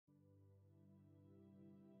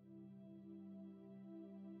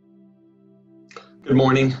Good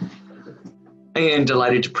morning. I am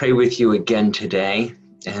delighted to pray with you again today,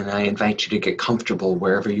 and I invite you to get comfortable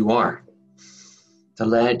wherever you are. To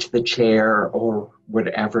let the chair or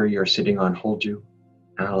whatever you're sitting on hold you,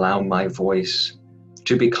 and allow my voice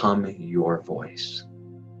to become your voice.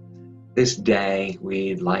 This day,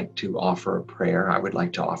 we'd like to offer a prayer. I would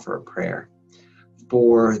like to offer a prayer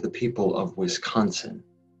for the people of Wisconsin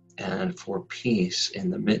and for peace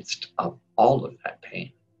in the midst of all of that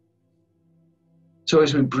pain. So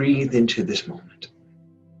as we breathe into this moment,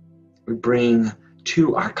 we bring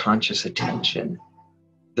to our conscious attention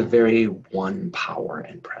the very one power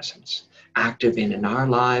and presence, active in our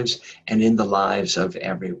lives and in the lives of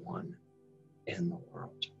everyone in the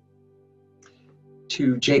world.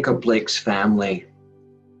 To Jacob Blake's family,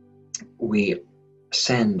 we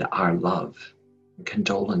send our love and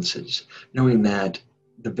condolences, knowing that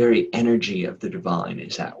the very energy of the divine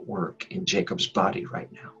is at work in Jacob's body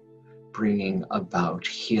right now, bringing about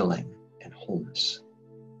healing and wholeness.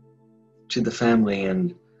 To the family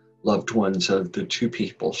and loved ones of the two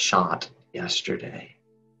people shot yesterday,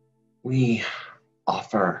 we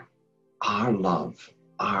offer our love,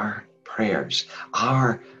 our prayers,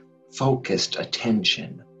 our focused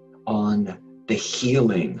attention on the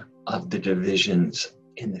healing of the divisions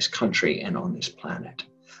in this country and on this planet,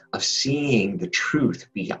 of seeing the truth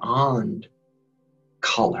beyond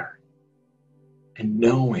color and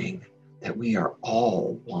knowing that we are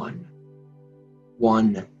all one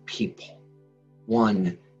people,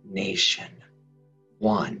 one nation,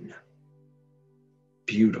 one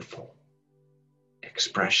beautiful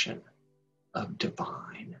expression of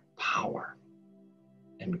divine power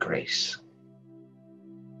and grace.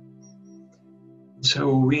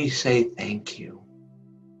 So we say thank you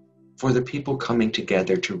for the people coming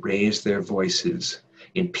together to raise their voices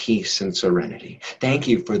in peace and serenity. Thank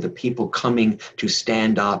you for the people coming to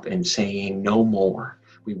stand up and saying, no more.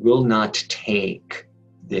 We will not take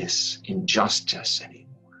this injustice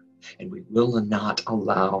anymore, and we will not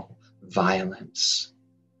allow violence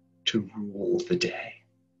to rule the day.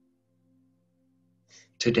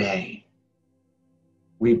 Today,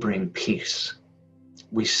 we bring peace.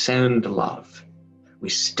 We send love. We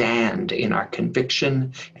stand in our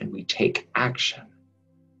conviction, and we take action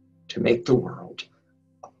to make the world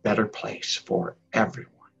a better place for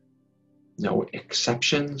everyone. No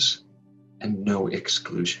exceptions and no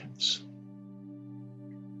exclusions.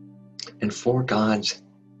 And for God's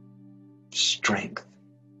strength,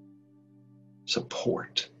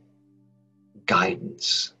 support,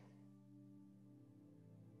 guidance,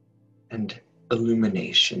 and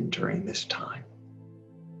illumination during this time.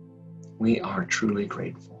 We are truly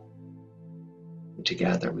grateful. And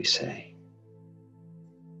together we say,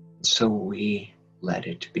 so we let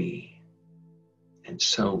it be, and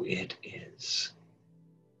so it is.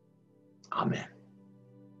 Amen.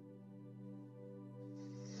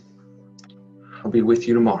 I'll be with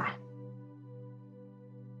you tomorrow.